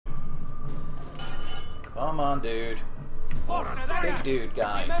Come on, dude. Big dude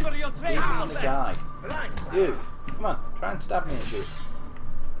guy. Remember your Big training. mean guy. You. Come on. Try and stab me and shoot.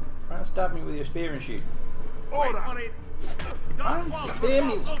 Try and stab me with your spear and shoot. Wait for it. Try and spear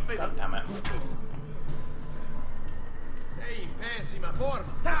me. God damn it. Sei in pessima forma.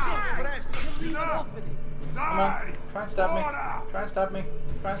 Come on. Try and stab me. Try and stab me.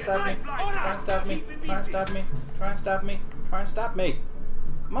 Try and stab me. Try and stab me. Try and stab me. Try and stab me. Try and stab me.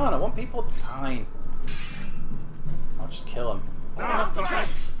 Come on, I want people. Fine. I'll just kill him.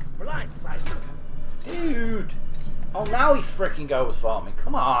 Dude! Oh, now he freaking goes for me.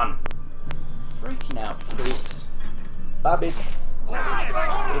 Come on! Freaking out, freaks. Bye, bitch. Ah, I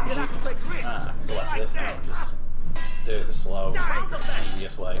can go back to this now and just do it the slow,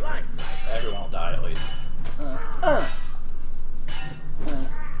 easiest way. Everyone will die at least.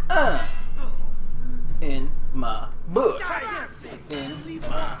 In my butt. In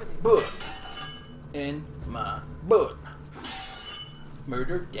my butt. In my butt.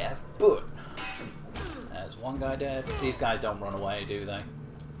 Murder, death, butt. There's one guy dead. These guys don't run away, do they?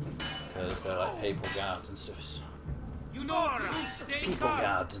 Because they're like people guards and stuff. You know, People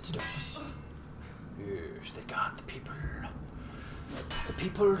guards and stuff. Yes, they guard the people. The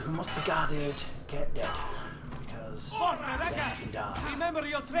people who must be guarded get dead. Because they can die. remember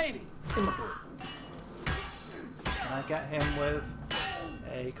your training. In my butt. Can I get him with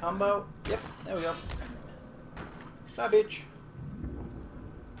a combo? Yep, there we go. Bye, bitch.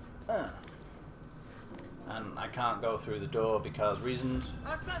 And I can't go through the door because reasons.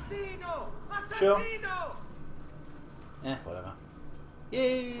 Assassino! Sure. Eh, whatever.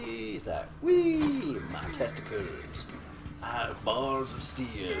 Yay! Is that? Whee! My testicles. I have balls of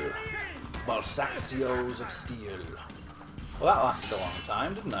steel. Ballsackzios of steel. Well, that lasted a long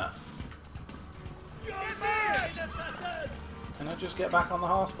time, didn't it? Can I just get back on the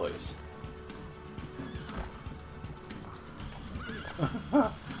horse, please?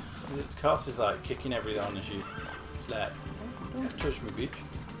 It costs is like kicking everything as you. It's like, don't touch me, bitch.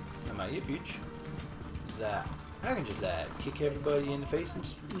 Am I your bitch? It's like, I can just like kick everybody in the face and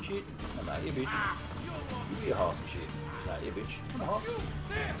shit. Am I your bitch? You be a horse and shit. It's like, your bitch. I'm a horse.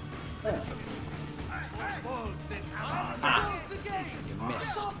 Yeah. Ah, you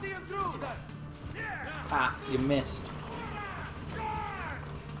missed. Ah, you missed.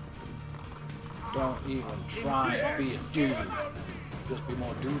 Don't even try to be a dude. Just be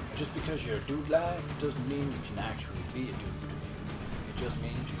more dude. Just because you're a dude-like doesn't mean you can actually be a dude. It just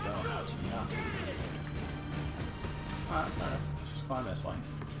means you know how to not be a dude. Alright, let's just climb this way.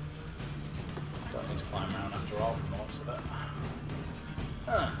 Don't need to climb around after all from the looks of it.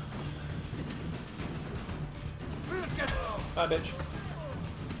 Bye, bitch.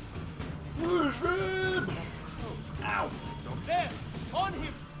 Ow. There! On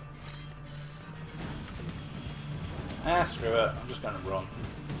him! Ah, screw it. I'm just going to run.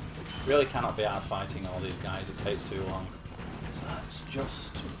 Really cannot be arsed fighting all these guys. It takes too long. So let's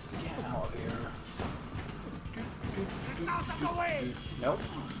just get out of here. Nope.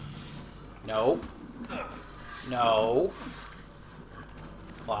 Nope. No.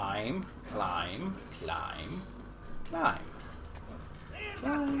 Climb. Climb. Climb. Climb.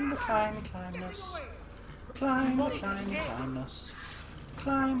 Climb the climby climbness. Climb the climby climbness.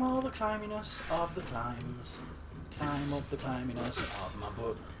 Climb all the climbiness of the climbs. Climb up the climbiness of my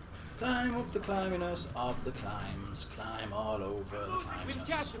butt. Climb up the climbiness of the climbs. Climb all over the We'll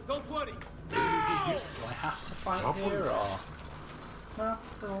catch climbiness. him, don't worry. Do I have to fight here or? No,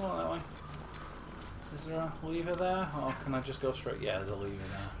 don't want that way. Is there a lever there? Or can I just go straight? Yeah, there's a lever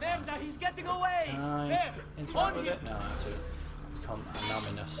there. There, he's getting away! Can I There! interact On with him! it? No, I have to become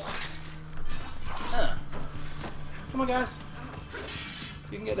anonymous. Come on, guys.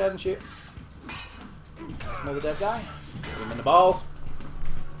 You can get dead and shoot. There's another dead guy. Hit him in the balls.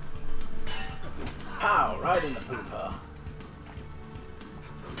 Pow! Right in the pooper.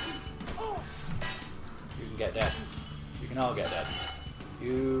 You can get dead. You can all get dead.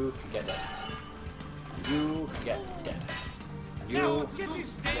 You can get dead. You can get dead. And you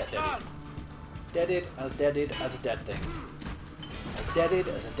get deaded. Deaded as a dead thing. As deaded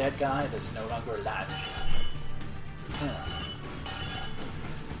as a dead guy that's no longer alive.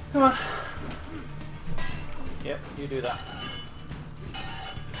 Come on. Yep, you do that.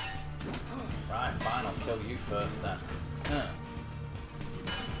 Right, fine, I'll kill you first then.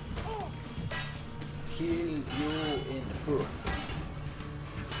 Kill you in the pool.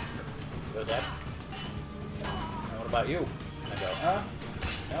 You're dead. And what about you? I go,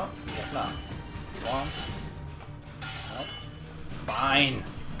 no, guess not. One. No. Fine.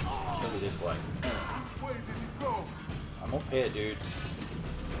 Kill you this way. I'm up here, dudes.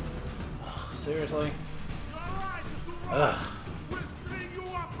 Seriously? Ugh.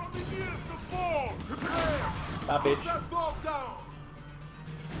 That bitch.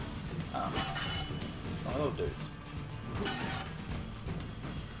 Oh. One of those dudes.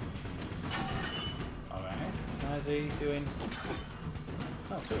 Alright. Why is he doing...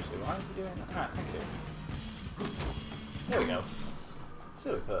 Oh, seriously, why is he doing that? Alright, thank you. There we go.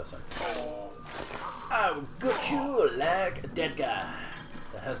 Silly person. I will gut you like a dead guy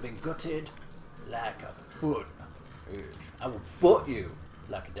that has been gutted like a butt. I will butt you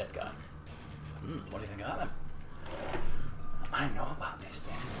like a dead guy. What do you think of that then? I know about these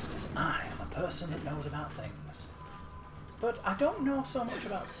things because I am a person that knows about things. But I don't know so much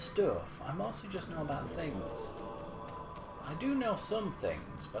about stuff. I mostly just know about things. I do know some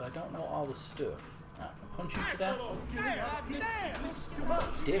things, but I don't know all the stuff. Right, I'll punch you to death.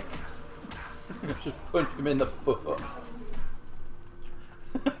 Dick. Just punch him in the butt.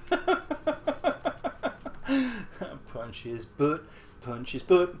 Punch his butt. Punch his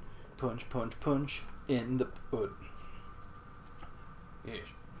butt. Punch, punch, punch in the butt. Yes.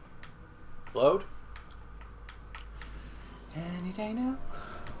 Load. Any day now.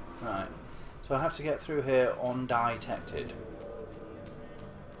 Right. So I have to get through here undetected.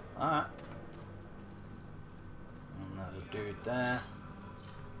 Alright. And there's a dude there.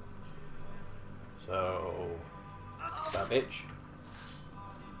 So that bitch.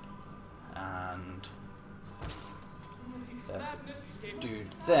 And there's a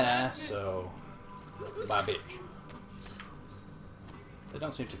dude there, so my bitch. They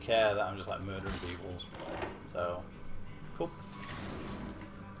don't seem to care that I'm just like murdering people. So cool.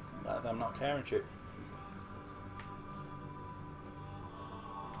 Let them not care and shit.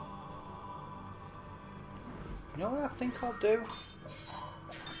 You know what I think I'll do?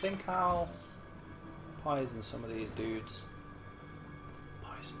 I think I'll poison some of these dudes.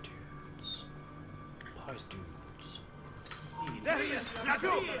 Poison dudes. Poison dudes. There he is!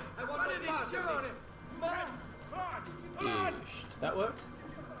 Laggiù! Did that work?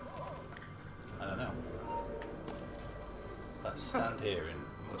 I don't know. Let's stand here and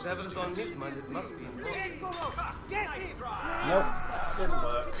Whatever's on his mind, it must be important. nope, that didn't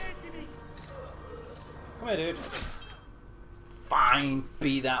work. Come here, dude. Fine,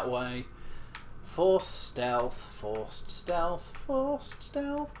 be that way. Forced stealth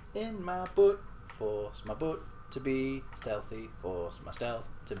in my butt. Force my butt to be stealthy. Force my stealth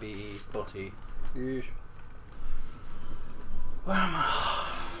to be butty. Yeesh. Where am I?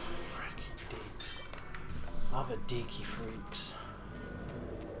 Freaking deeks. Other deaky freaks.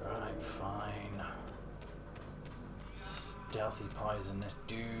 Right, fine. Stealthy poison this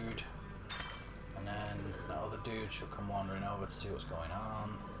dude. And then that other dude should come wandering over to see what's going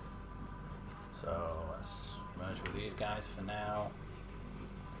on. So let's merge with these guys for now.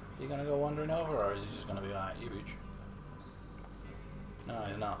 Are you gonna go wandering over, or is he just gonna be like, you bitch? No,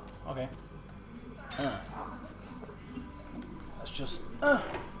 he's not. Okay. Let's just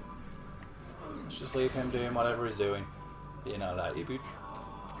leave him doing whatever he's doing. You know, like, you bitch.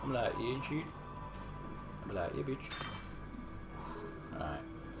 I'm like, you ain't shoot. I'm like, you bitch. Alright.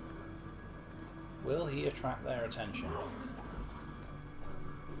 Will he attract their attention?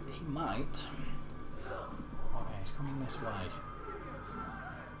 He might. Okay, he's coming this way.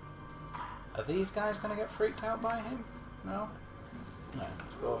 Are these guys going to get freaked out by him? No? No,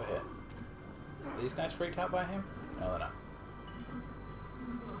 let's go over here. Are these guys freaked out by him? No, they're not.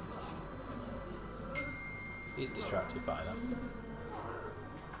 He's distracted by them.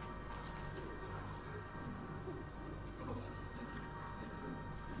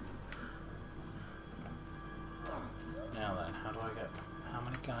 Now then, how do I get... How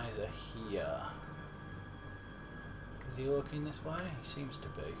many guys are here? Is he looking this way? He seems to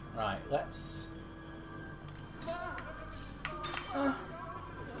be. Right, let's...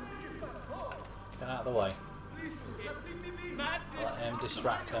 Get out of the way. Let him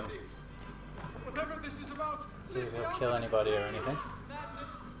distract him. See if he'll kill anybody or anything.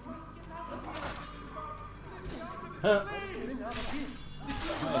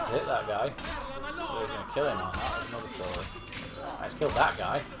 He's hit that guy. Whether he's going to kill him or not, that's another story. Right, he's killed that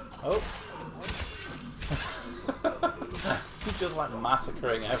guy. Oh! He's just like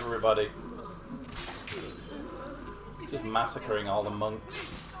massacring everybody. Just massacring all the monks.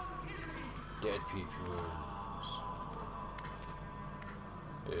 Dead people.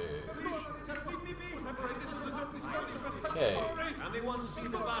 Okay.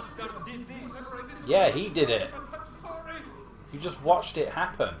 Yeah, he did it. You just watched it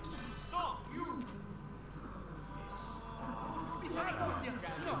happen.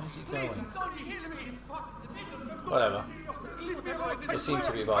 Where's he going? Whatever. They seem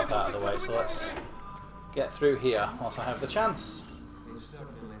to be both out of the way, so let's get through here whilst I have the chance.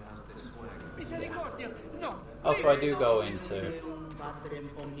 Misericordia! No! Also, I do go into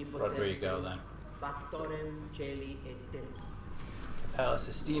Rodrigo then. Capella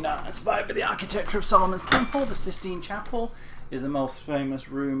Sistina. Inspired by the architecture of Solomon's Temple, the Sistine Chapel is the most famous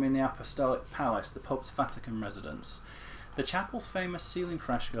room in the Apostolic Palace, the Pope's Vatican residence. The chapel's famous ceiling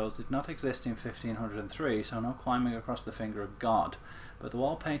frescoes did not exist in 1503, so no climbing across the finger of God. But the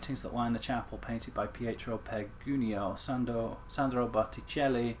wall paintings that line the chapel, painted by Pietro Perugino, Sandro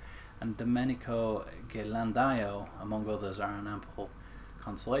Botticelli, and Domenico Ghirlandaio, among others, are an ample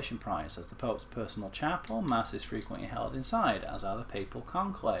consolation prize. As the Pope's personal chapel, Mass is frequently held inside, as are the papal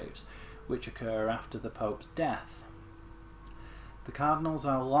conclaves, which occur after the Pope's death. The cardinals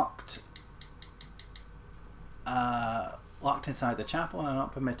are locked inside the chapel and are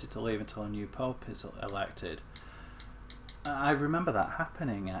not permitted to leave until a new Pope is elected. I remember that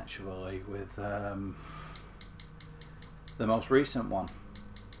happening actually with the most recent one.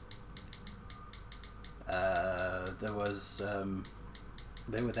 There was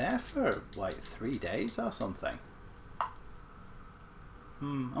they were there for like 3 days or something.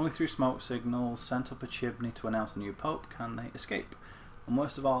 Only through smoke signals sent up a chimney to announce the new Pope can they escape. And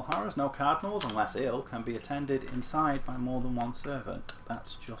worst of all horrors, no cardinals, unless ill, can be attended inside by more than one servant.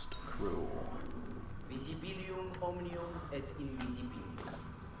 That's just cruel. Visibilium omnium et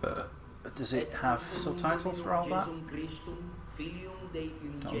invisibilium. Does it have subtitles for all that? Don't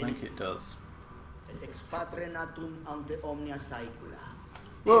Don't think it does. Et ex patre natum ante omnia saecula.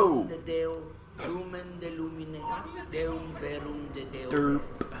 Whoa! Deum de Deo, lumen de lumine, Deum verum de Deo. Derp.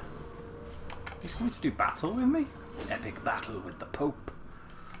 He's going to do battle with me? Epic battle with the Pope.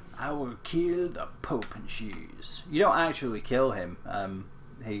 I will kill the Pope and shoes. You don't actually kill him.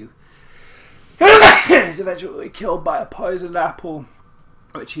 He is eventually killed by a poisoned apple,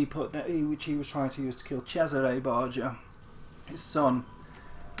 which he was trying to use to kill Cesare Borgia, his son,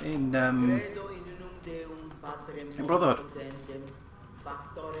 in Brotherhood.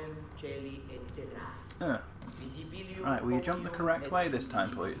 Right, will you jump the correct way this time,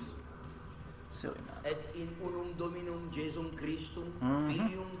 please? Silly man. Et in unum Dominum Jesum Christum,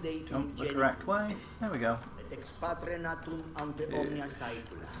 filium Dei Jump the correct way. There we go. Et ex patre natum ante omnia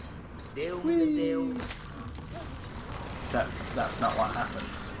saecula. Deum de Deo. Except that's not what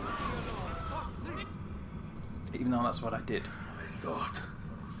happens. Even though that's what I did. I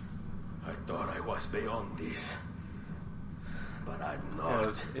thought I was beyond this. But I'm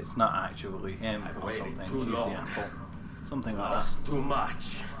not. It's not actually him I've or waited something. too He's the long. apple. Something like that. Lost too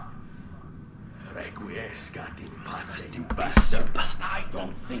much. Requiescat in pace. I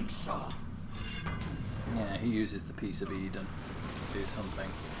don't think so. Yeah, he uses the piece of Eden to do something.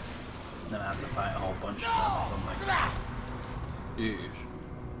 And then I have to fight a whole bunch of them or something. Yes.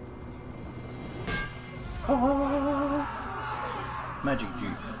 Oh, magic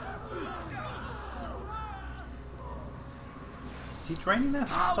Jeep. Is he draining their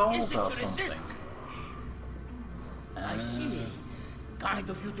souls or something? I see. Kind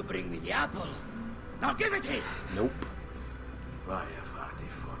of you to bring me the apple. Now give it here. Nope. Vaya farti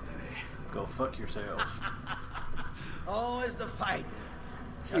fottere. Go fuck yourself. Oh, as the fighter.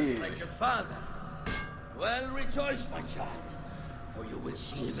 Just Yeah. like your father. Well, rejoice, my child. For you will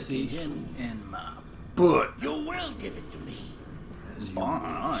see him See again him soon. in my butt. You will give it to me.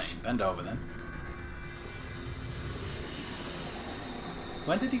 Alright, bend over then.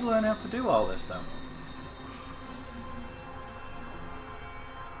 When did he learn how to do all this though?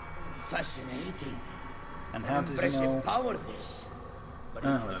 Fascinating. And how does he Impressive know? power, this. But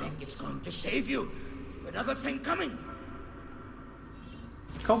Oh, if you well. think it's going to save you, you've another thing coming.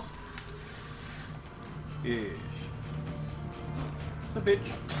 Cool. Yes. The bitch.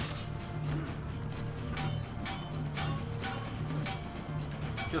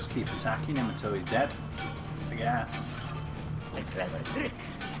 Just keep attacking him until he's dead. Big ass. A clever trick,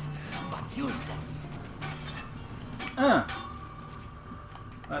 but useless. Let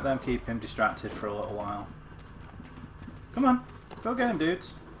them keep him distracted for a little while. Come on. Go get him,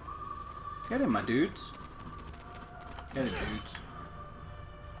 dudes. Get him, my dudes. Get him, dudes.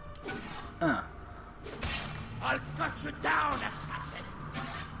 I'll cut you down, assassin.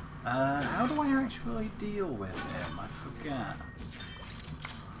 How do I actually deal with him? I forget.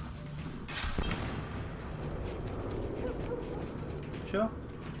 Sure.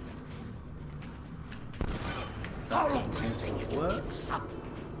 How long Doesn't do you seem think to you have can worked. keep this up?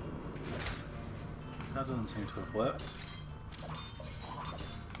 That doesn't seem to have worked.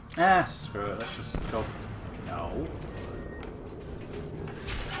 Ah, screw it. Let's just go for... No.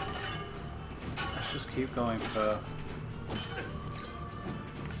 Let's just keep going for...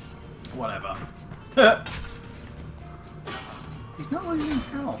 Whatever. He's not losing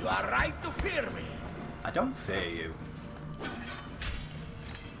health. You are right to fear me. I don't fear you.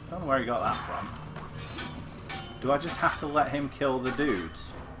 Don't know where he got that from. Do I just have to let him kill the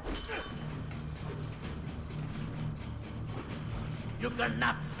dudes? You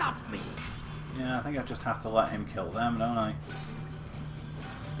cannot stop me. Yeah, I think I just have to let him kill them, don't I?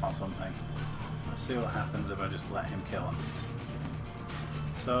 Or something. Let's see what happens if I just let him kill them.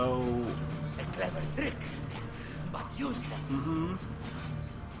 So... A clever trick, but useless.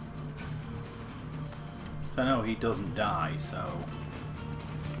 So no, he doesn't die, so...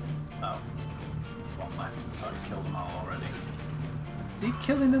 Oh. There's one left. I thought he killed them all already. Is he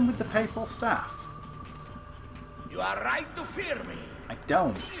killing them with the papal staff? You are right to fear me. I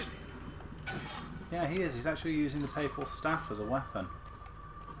don't. Yeah, he is. He's actually using the papal staff as a weapon.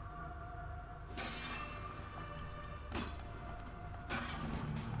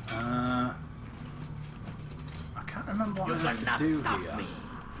 I can't remember what I had to do here.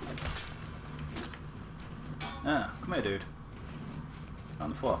 Ah, come here, dude. On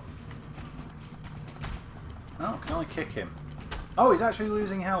the floor. Oh, I can only kick him. Oh, he's actually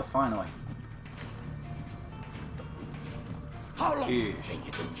losing health, finally. How long do you think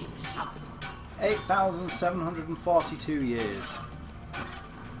you can keep this up? 8,742 years.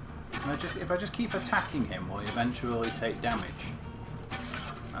 If I just keep attacking him, will he eventually take damage?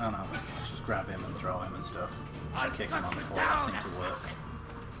 I don't know. Let's just grab him and throw him and stuff. I'll Kick him on the cut you floor. That down, seems to work.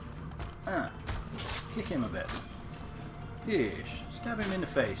 assassin. Kick him a bit. Yeesh. Stab him in the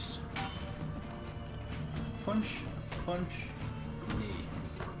face. Punch. Punch. Knee.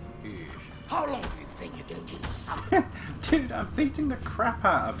 Yeesh. How long do you think you can keep this up? Dude, I'm beating the crap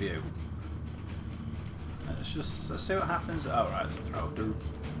out of you. Let's see what happens. Oh, right, it's a throw. Dude.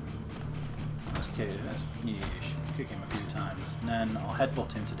 Let's kick him a few times. And then I'll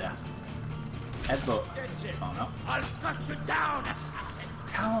headbutt him to death. Headbutt. Oh no. I'll cut you down, assassin.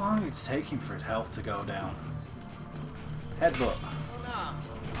 Look how long it's taking for his health to go down. Headbutt.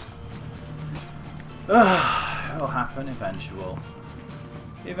 It'll happen eventually.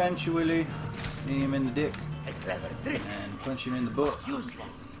 Knee him in the dick. A clever trick. And punch him in the butt.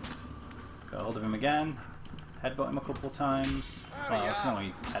 Useless. Got hold of him again. Headbutt him a couple of times. Well, I can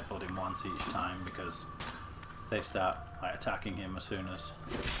only headbutt him once each time because they start attacking him as soon as...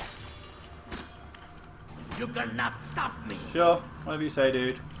 You cannot stop me. Sure, whatever you say,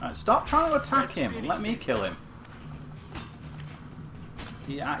 dude. Right, stop trying to attack him and let me kill him.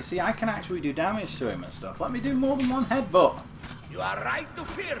 Yeah, see, I can actually do damage to him and stuff. Let me do more than one headbutt. You are right to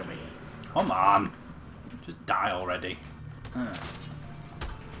fear me. Come on. Just die already.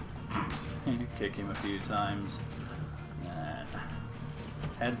 Kick him a few times.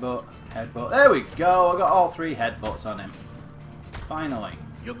 Headbutt, headbutt. There we go. I got all 3 headbutts on him. Finally.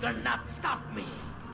 You cannot stop me.